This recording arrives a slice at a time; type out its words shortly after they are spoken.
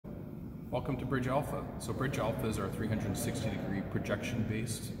Welcome to Bridge Alpha. So Bridge Alpha is our 360-degree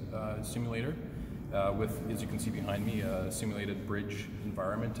projection-based simulator with, as you can see behind me, a simulated bridge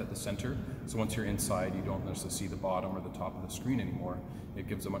environment at the center. So once you're inside, you don't necessarily see the bottom or the top of the screen anymore. It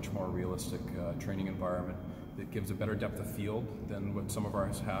gives a much more realistic training environment. It gives a better depth of field than what some of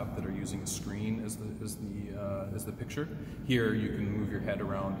ours have that are using a screen as the picture. Here you can move your head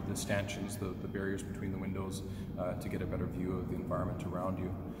around the stanchions, the barriers between the windows, to get a better view of the environment around you.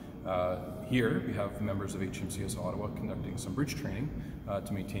 Here we have members of HMCS Ottawa conducting some bridge training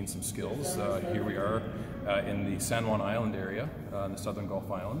to maintain some skills. Here we are in the San Juan Island area, in the Southern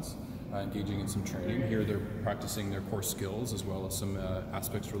Gulf Islands, engaging in some training. Here they're practicing their core skills as well as some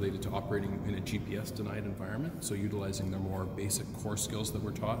aspects related to operating in a GPS-denied environment, so utilizing their more basic core skills that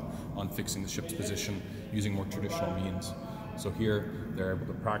we're taught on fixing the ship's position using more traditional means. So here they're able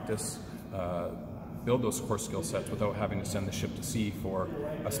to practice, build those core skill sets without having to send the ship to sea for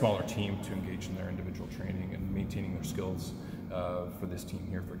a smaller team to engage in their individual training and maintaining their skills for this team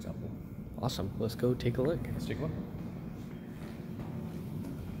here, for example. Awesome. Let's go take a look. Let's take a look.